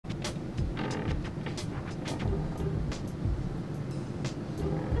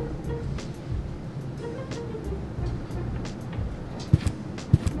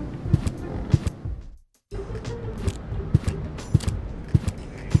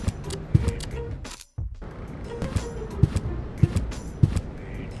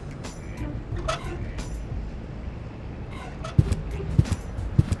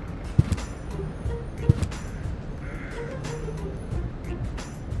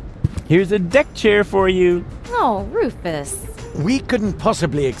Here's a deck chair for you. Oh, Rufus. We couldn't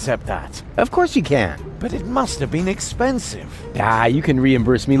possibly accept that. Of course you can. But it must have been expensive. Ah, you can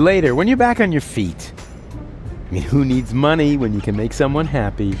reimburse me later when you're back on your feet. I mean, who needs money when you can make someone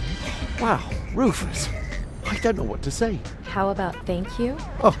happy? Wow, Rufus. I don't know what to say. How about thank you?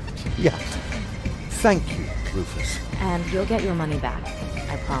 Oh, yeah. Thank you, Rufus. And you'll get your money back.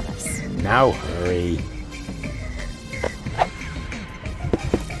 I promise. Now hurry.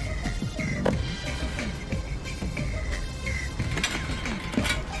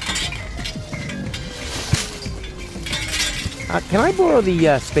 Can I borrow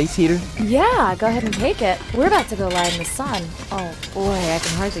the space heater? Yeah, go ahead and take it. We're about to go lie in the sun. Oh boy, I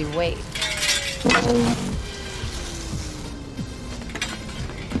can hardly wait.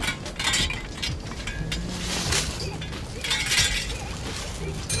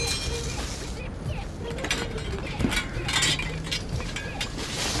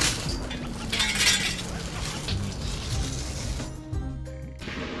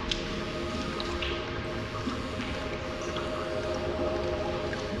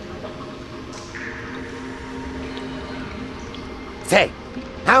 Say,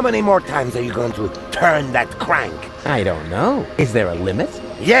 how many more times are you going to turn that crank? I don't know. Is there a limit?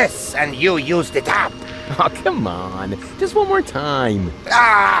 Yes, and you used it up. Oh, come on. Just one more time.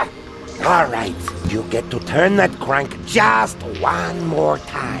 Ah! All right, you get to turn that crank just one more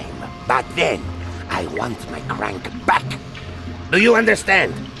time. But then, I want my crank back. Do you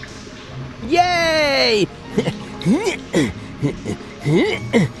understand? Yay!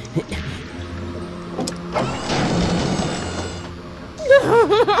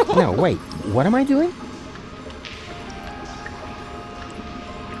 No, wait. What am I doing?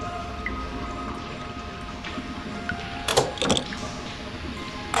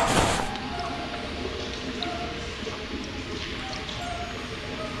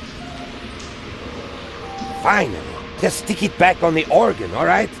 Finally. Just stick it back on the organ, all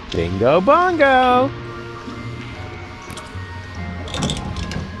right? Bingo bongo!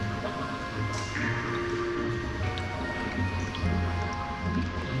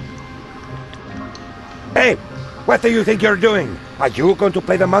 Hey, what do you think you're doing? Are you going to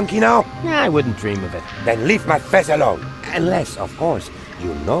play the monkey now? I wouldn't dream of it. Then leave my fez alone. Unless, of course,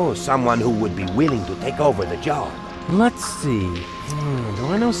 you know someone who would be willing to take over the job. Let's see. Do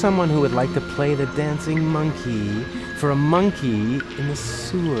I know someone who would like to play the dancing monkey for a monkey in the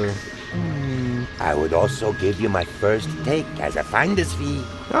sewer? I would also give you my first take as a finder's fee.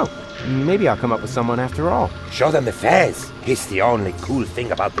 Oh, maybe I'll come up with someone after all. Show them the fez. It's the only cool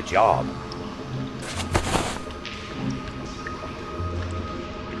thing about the job.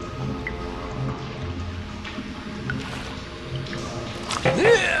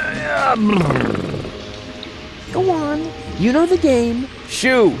 Go on. You know the game.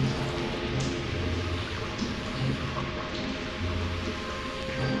 Shoo!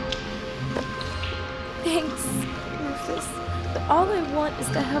 Thanks, Rufus. But all I want is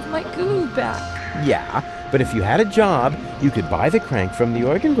to have my groove back. Yeah, but if you had a job, you could buy the crank from the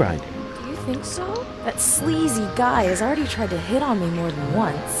organ grinder. Do you think so? That sleazy guy has already tried to hit on me more than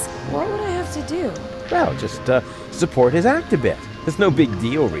once. What would I have to do? Well, just support his act a bit. It's no big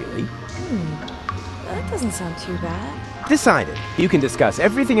deal, really. That doesn't sound too bad. Decided. You can discuss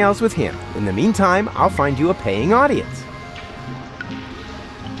everything else with him. In the meantime, I'll find you a paying audience.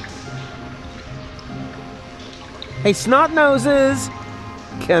 Hey, snot noses!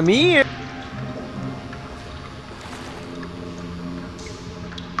 Come here!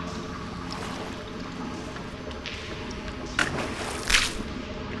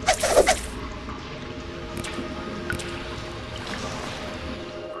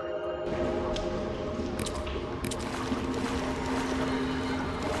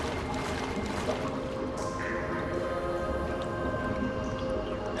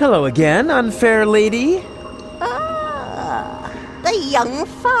 Hello again, unfair lady. Ah, the young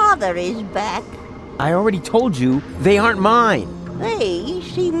father is back. I already told you, they aren't mine. They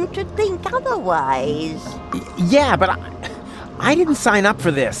seem to think otherwise. Yeah, but I didn't sign up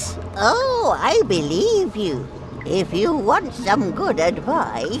for this. Oh, I believe you. If you want some good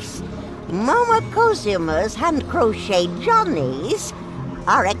advice, Mama Cosima's hand-crocheted johnnies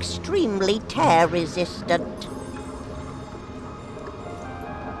are extremely tear-resistant.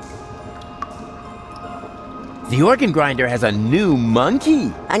 The organ grinder has a new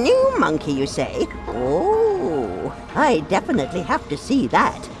monkey. A new monkey, you say? Oh, I definitely have to see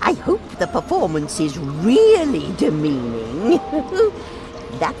that. I hope the performance is really demeaning.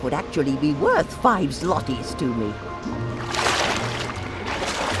 That would actually be worth 5 zlotys to me.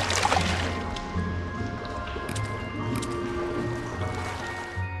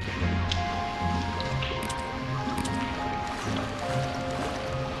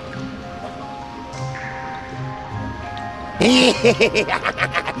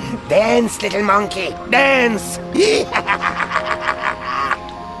 Dance, little monkey, dance!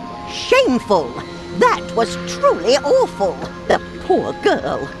 Shameful! That was truly awful. The poor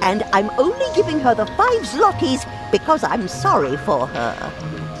girl. And I'm only giving her the 5 zlotys because I'm sorry for her.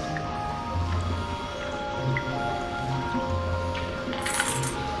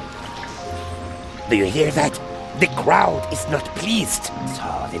 Do you hear that? The crowd is not pleased.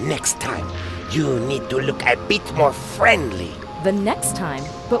 So the next time, you need to look a bit more friendly. The next time?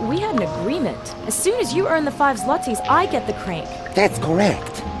 But we had an agreement. As soon as you earn the 5 zlotys, I get the crank. That's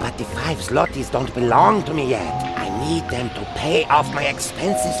correct. But the 5 zlotys don't belong to me yet. I need them to pay off my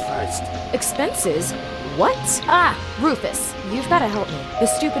expenses first. Expenses? What? Ah, Rufus, you've got to help me. The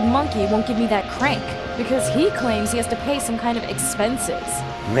stupid monkey won't give me that crank because he claims he has to pay some kind of expenses.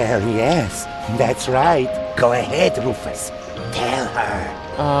 Well, yes, that's right. Go ahead, Rufus. Tell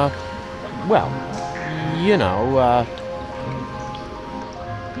her. Well, you know,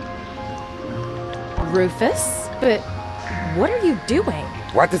 Rufus? But what are you doing?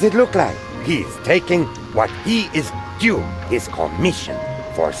 What does it look like? He's taking what he is due, his commission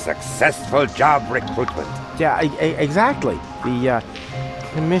for successful job recruitment. yeah, exactly. The,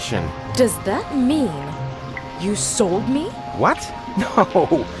 commission. Does that mean you sold me? What? No,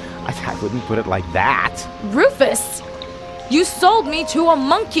 I wouldn't put it like that. Rufus! You sold me to a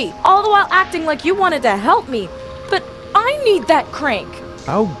monkey, all the while acting like you wanted to help me. But I need that crank.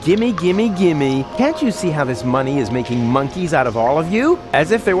 Oh, gimme, gimme, gimme. Can't you see how this money is making monkeys out of all of you?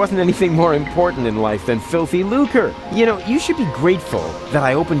 As if there wasn't anything more important in life than filthy lucre. You know, you should be grateful that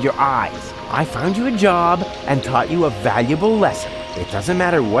I opened your eyes. I found you a job and taught you a valuable lesson. It doesn't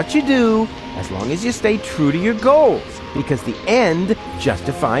matter what you do, as long as you stay true to your goals, because the end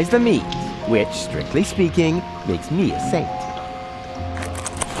justifies the means, which, strictly speaking, makes me a saint.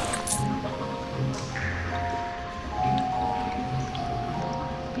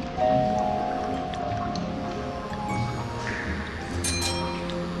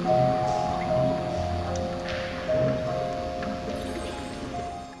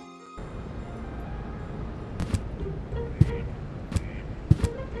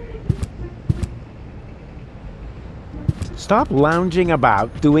 Stop lounging about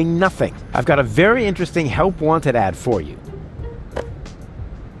doing nothing. I've got a very interesting help wanted ad for you.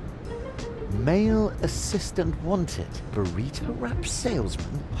 Male assistant wanted. Burrito wrap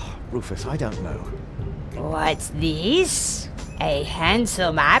salesman? Rufus, I don't know. What's this? A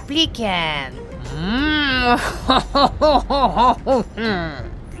handsome applicant.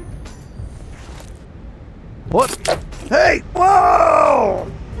 What? Hey! Whoa!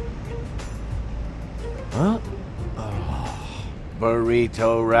 Huh?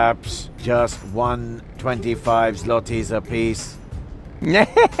 Burrito wraps, just 125 zlotys a piece.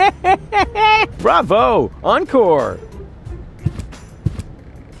 Bravo! Encore!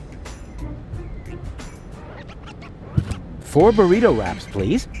 Four burrito wraps,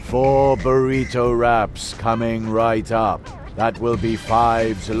 please. 4 burrito wraps coming right up. That will be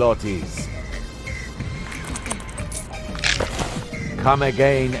 5 zlotys. Come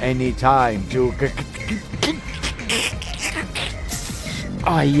again anytime to...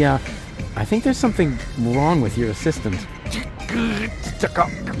 I think there's something wrong with your assistant.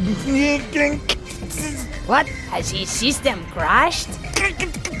 What? Has his system crashed?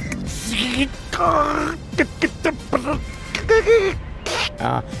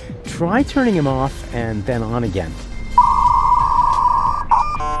 Try turning him off and then on again.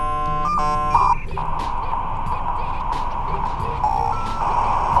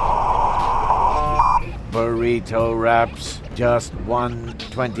 Burrito wraps, just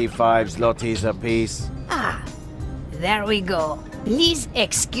 125 zlotys a piece. Ah, there we go. Please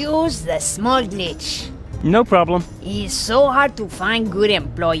excuse the small glitch. No problem. It's so hard to find good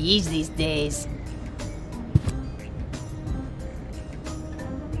employees these days.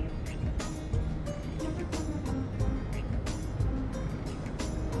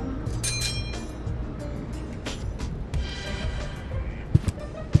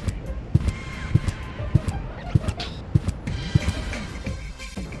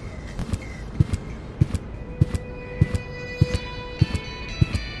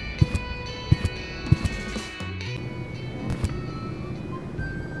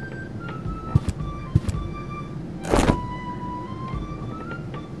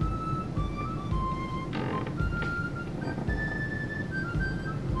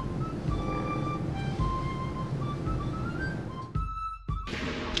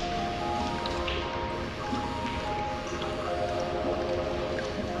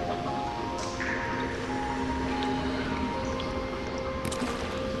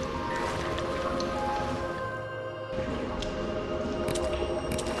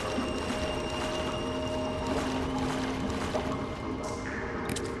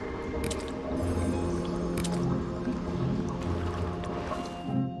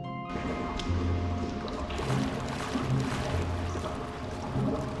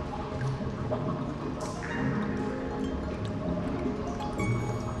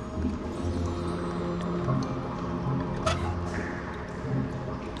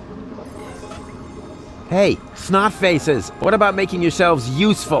 Hey, snot faces, what about making yourselves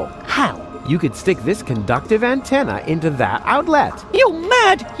useful? How? You could stick this conductive antenna into that outlet. You're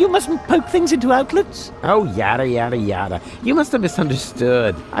mad! You mustn't poke things into outlets. Oh, yada, yada, yada. You must have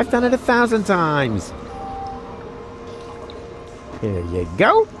misunderstood. I've done it 1,000 times. Here you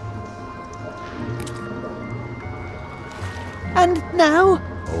go. And now?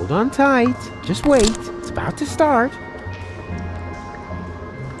 Hold on tight. Just wait. It's about to start.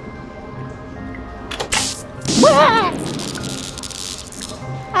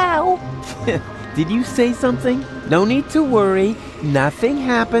 Ow! Did you say something? No need to worry. Nothing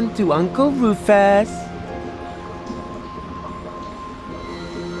happened to Uncle Rufus.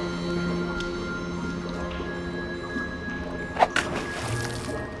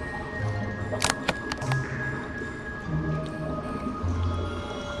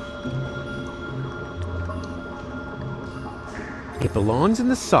 It belongs in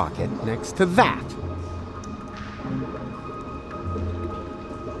the socket next to that.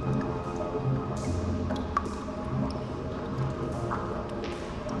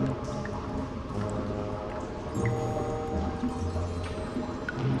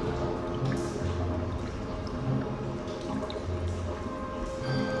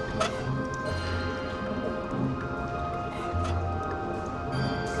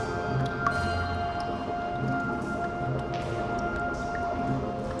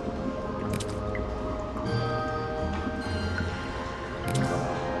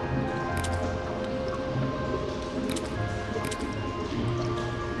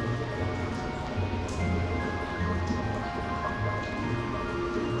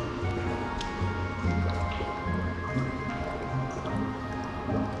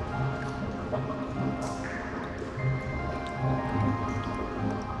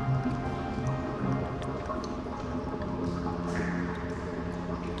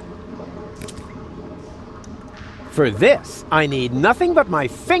 For this, I need nothing but my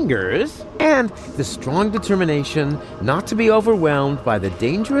fingers and the strong determination not to be overwhelmed by the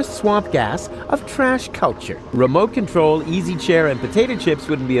dangerous swamp gas of trash culture. Remote control, easy chair, and potato chips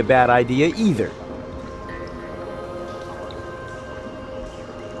wouldn't be a bad idea either.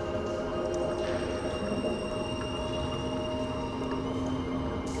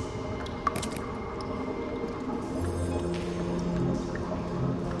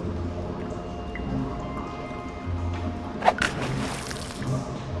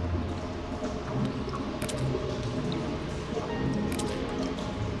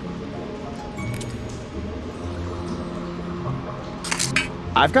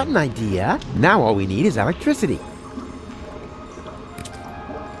 I've got an idea. Now all we need is electricity.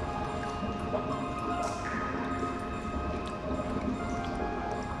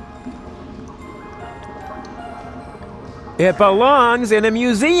 It belongs in a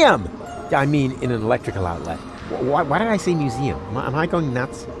museum. I mean, in an electrical outlet. Why did I say museum? Am I going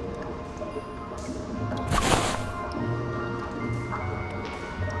nuts?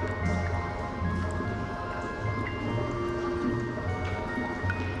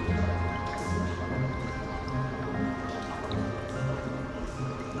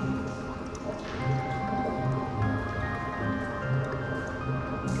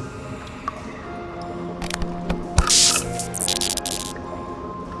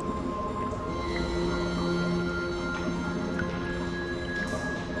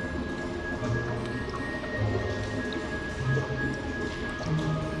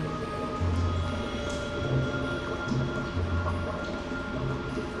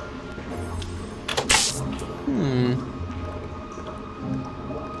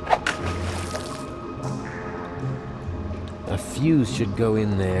 A fuse should go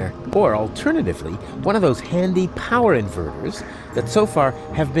in there. Or alternatively, one of those handy power inverters that so far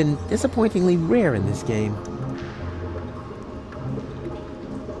have been disappointingly rare in this game.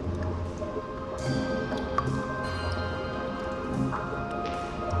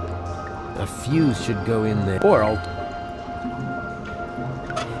 A fuse should go in there. Or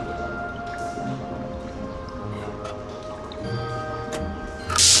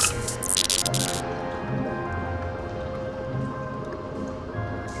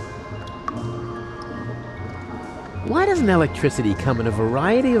why doesn't electricity come in a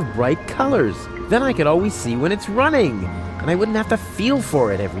variety of bright colors? Then I could always see when it's running, and I wouldn't have to feel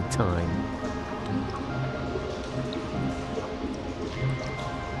for it every time.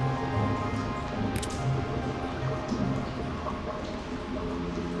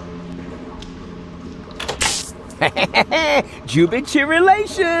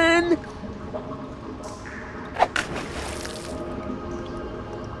 Jubichirulation!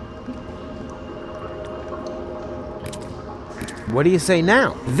 What do you say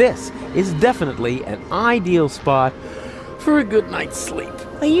now? This is definitely an ideal spot for a good night's sleep.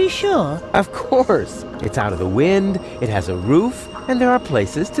 Are you sure? Of course. It's out of the wind, it has a roof, and there are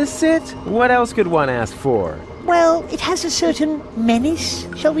places to sit. What else could one ask for? Well, it has a certain menace,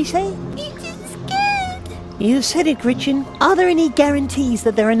 shall we say? You said it, Gretchen. Are there any guarantees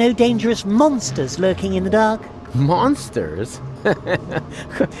that there are no dangerous monsters lurking in the dark? Monsters?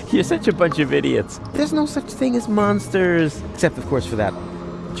 You're such a bunch of idiots. There's no such thing as monsters. Except, of course, for that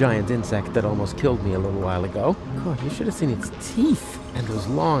giant insect that almost killed me a little while ago. God, you should have seen its teeth and those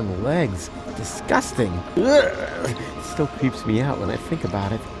long legs. Disgusting. Ugh. It still creeps me out when I think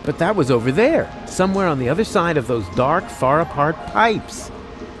about it. But that was over there, somewhere on the other side of those dark, far-apart pipes.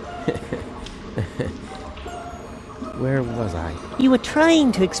 Where was I? You were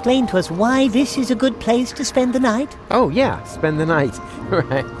trying to explain to us why this is a good place to spend the night? Oh, yeah, spend the night.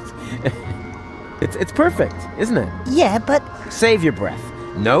 Right. It's perfect, isn't it? Yeah, but... Save your breath.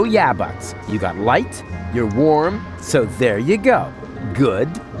 No yeah buts. You got light, you're warm, so there you go. Good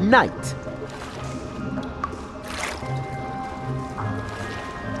night.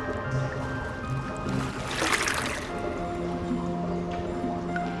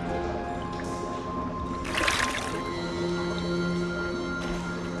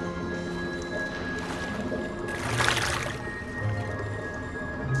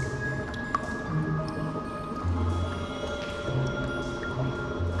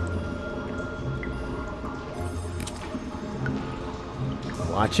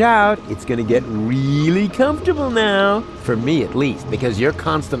 Watch out, it's gonna get really comfortable now. For me at least, because your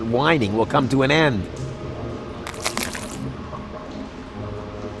constant whining will come to an end.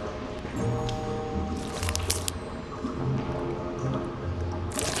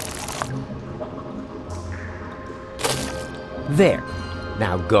 There.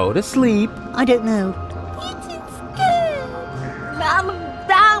 Now go to sleep. I don't know.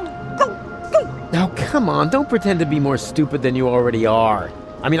 Now come on, don't pretend to be more stupid than you already are.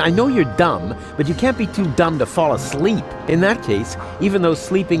 I mean, I know you're dumb, but you can't be too dumb to fall asleep. In that case, even those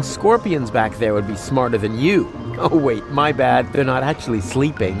sleeping scorpions back there would be smarter than you. Oh wait, my bad. They're not actually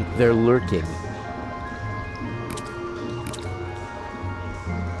sleeping, they're lurking.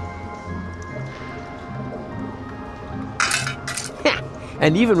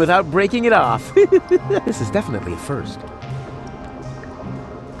 And even without breaking it off. This is definitely a first.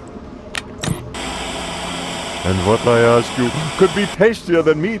 And what I ask you could be tastier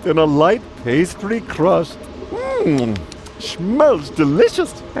than meat in a light pastry crust. Smells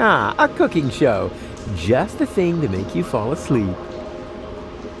delicious. Ah, a cooking show. Just the thing to make you fall asleep.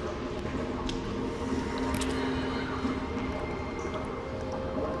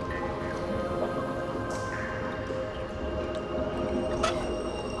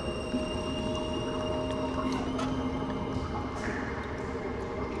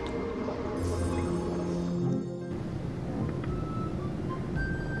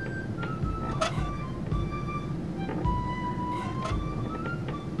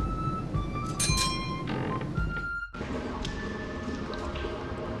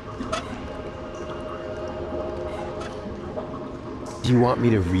 Do you want me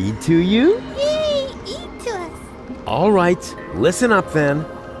to read to you? Yay! Eat to us! All right, listen up then.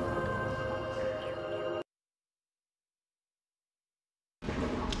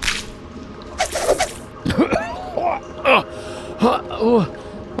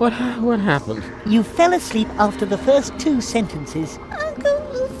 What happened? You fell asleep after the first 2 sentences. Uncle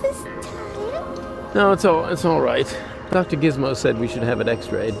Rufus tired? No, it's all right. Dr. Gizmo said we should have it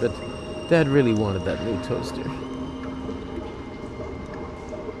x-rayed, but Dad really wanted that new toaster.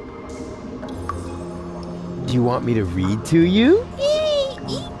 Do you want me to read to you? Yay!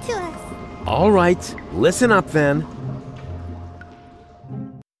 Eat to us! All right, listen up then.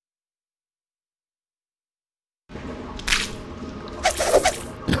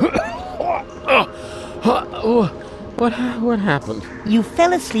 What happened? You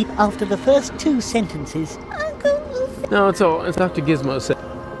fell asleep after the first 2 sentences. Uncle Rufus... No, it's Dr. Gizmo said.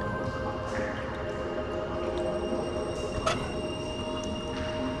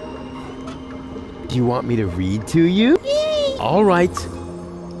 Do you want me to read to you? Yay! All right.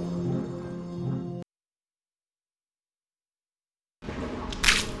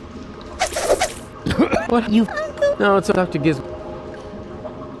 You... No, it's Dr.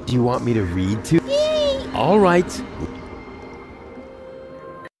 Gizmo. Do you want me to read to? Yay! All right.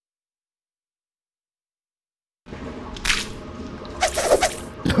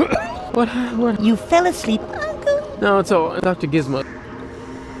 What? You fell asleep. Uncle... No, it's Dr. Gizmo.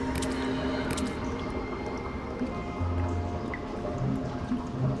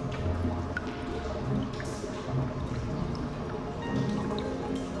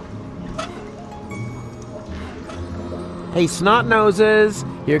 Hey, snot noses,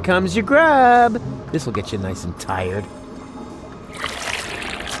 here comes your grub. This'll get you nice and tired.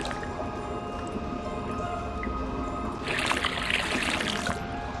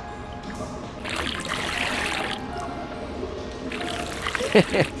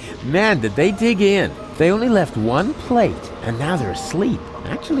 Man, did they dig in. They only left one plate, and now they're asleep.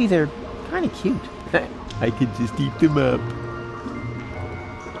 Actually, they're kind of cute. I could just eat them up.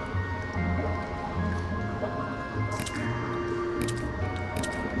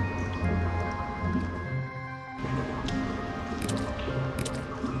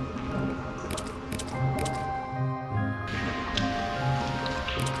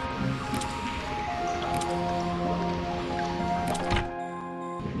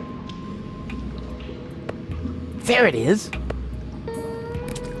 There it is.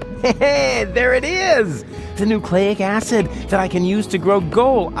 Hey, there it is! The nucleic acid that I can use to grow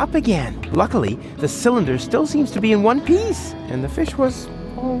gold up again. Luckily, the cylinder still seems to be in one piece, and the fish was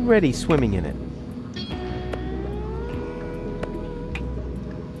already swimming in it.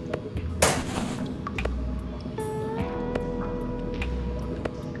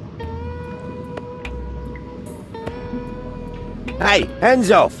 Hey, hands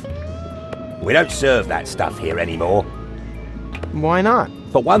off! We don't serve that stuff here anymore. Why not?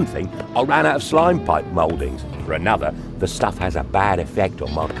 For one thing, I ran out of slime pipe mouldings. For another, the stuff has a bad effect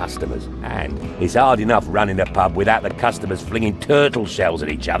on my customers. And it's hard enough running a pub without the customers flinging turtle shells at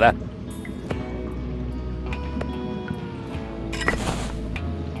each other.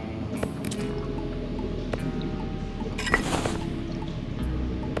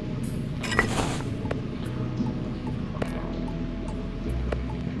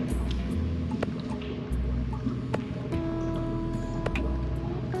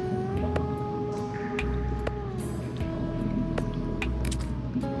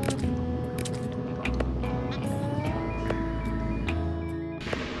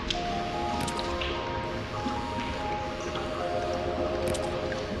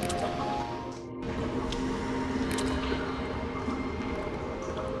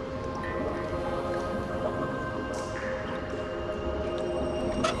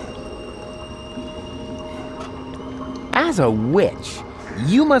 As a witch,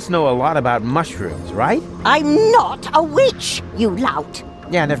 you must know a lot about mushrooms, right? I'm not a witch, you lout.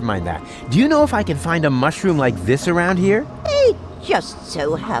 Yeah, never mind that. Do you know if I can find a mushroom like this around here? It just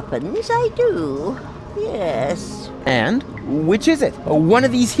so happens I do. Yes. And which is it? One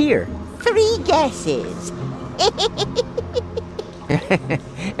of these here. 3 guesses.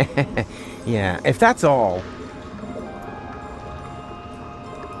 Yeah, if that's all.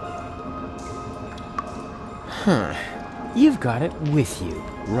 Huh. You've got it with you,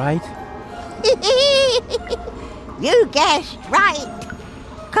 right? You guessed right.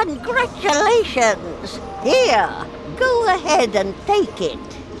 Congratulations. Here, go ahead and take it.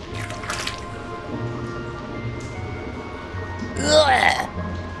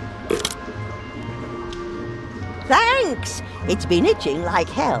 Thanks. It's been itching like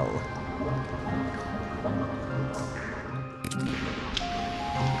hell.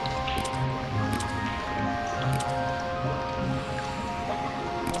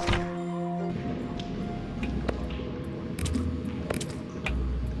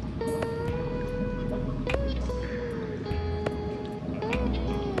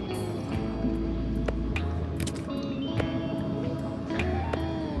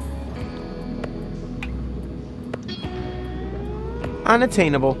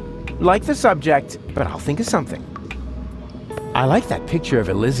 Unattainable. Like the subject, but I'll think of something. I like that picture of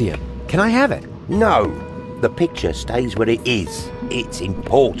Elysium. Can I have it? No, the picture stays where it is. It's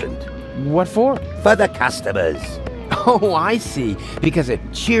important. What for? For the customers. Oh, I see. Because it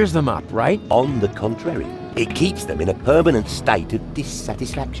cheers them up, right? On the contrary, it keeps them in a permanent state of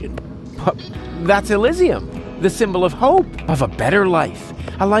dissatisfaction. That's Elysium, the symbol of hope, of a better life.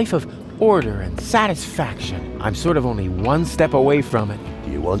 A life of order and satisfaction. I'm sort of only one step away from it.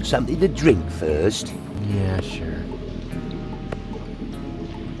 Do you want something to drink first? Yeah, sure.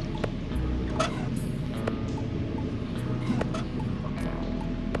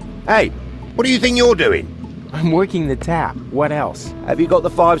 Hey, what do you think you're doing? I'm working the tap. What else? Have you got the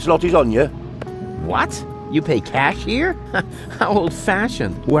 5 slotties on you? What? You pay cash here? How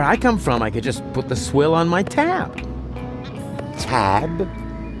old-fashioned. Where I come from, I could just put the swill on my tab. Tab?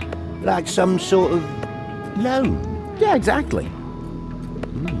 Like some sort of loan? Yeah, exactly.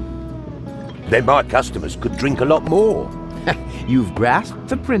 Then my customers could drink a lot more. You've grasped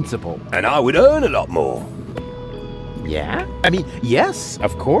the principle. And I would earn a lot more. Yeah? I mean, yes,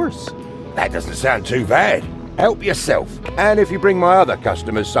 of course. That doesn't sound too bad. Help yourself. And if you bring my other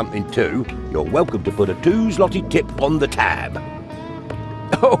customers something too, you're welcome to put a 2 zloty tip on the tab.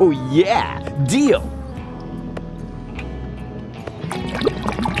 Oh yeah, deal.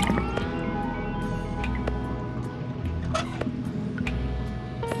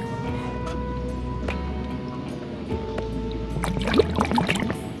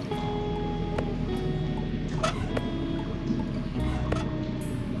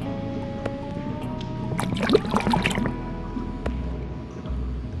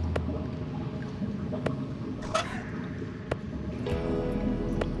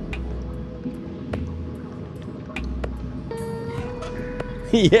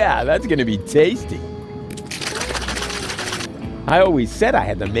 Yeah, that's gonna be tasty. I always said I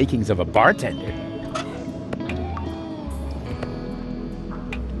had the makings of a bartender.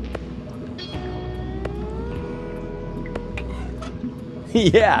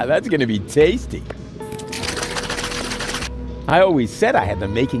 Yeah, that's gonna be tasty. I always said I had the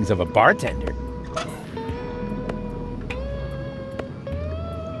makings of a bartender.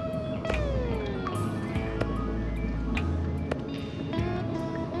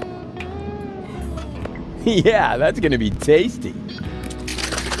 Yeah, that's gonna be tasty.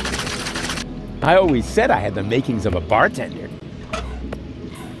 I always said I had the makings of a bartender.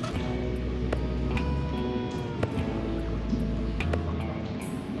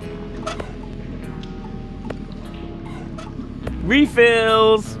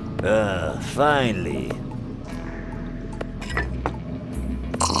 Refills! Finally.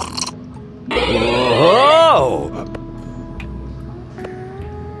 Whoa!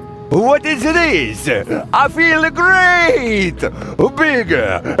 What is this? I feel great!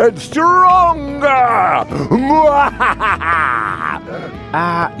 Bigger and stronger!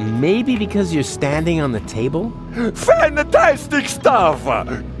 Maybe because you're standing on the table? Fantastic stuff!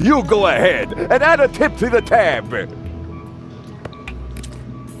 You go ahead and add a tip to the tab.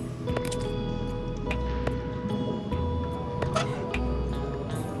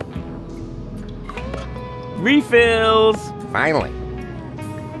 Refills! Finally.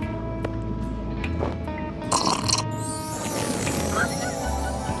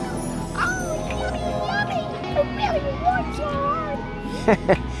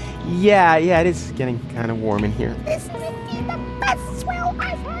 Yeah, it is getting kind of warm in here. This is the best swill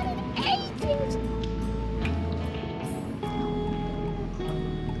I've had in ages.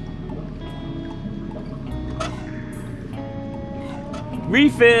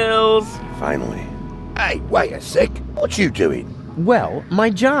 Refills! Finally. Hey, wait a sec. What you doing? Well, my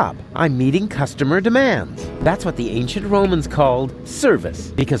job. I'm meeting customer demands. That's what the ancient Romans called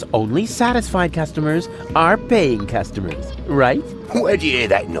service, because only satisfied customers are paying customers, right? Where'd you hear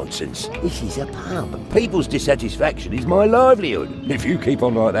that nonsense? This is a pub. People's dissatisfaction is my livelihood. If you keep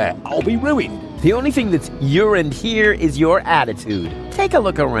on like that, I'll be ruined. The only thing that's urine here is your attitude. Take a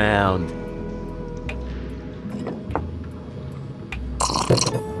look around.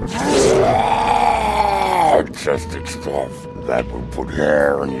 Fantastic stuff. That will put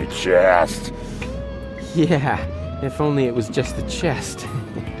hair on your chest. Yeah, if only it was just the chest.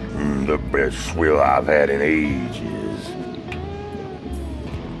 The best swill I've had in ages.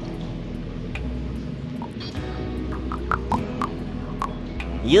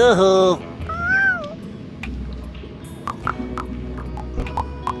 Yoo-hoo!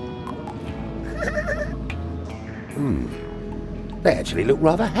 They actually look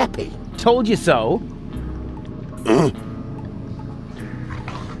rather happy. Told you so.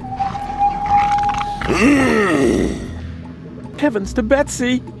 Heavens to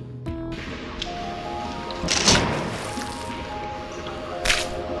Betsy!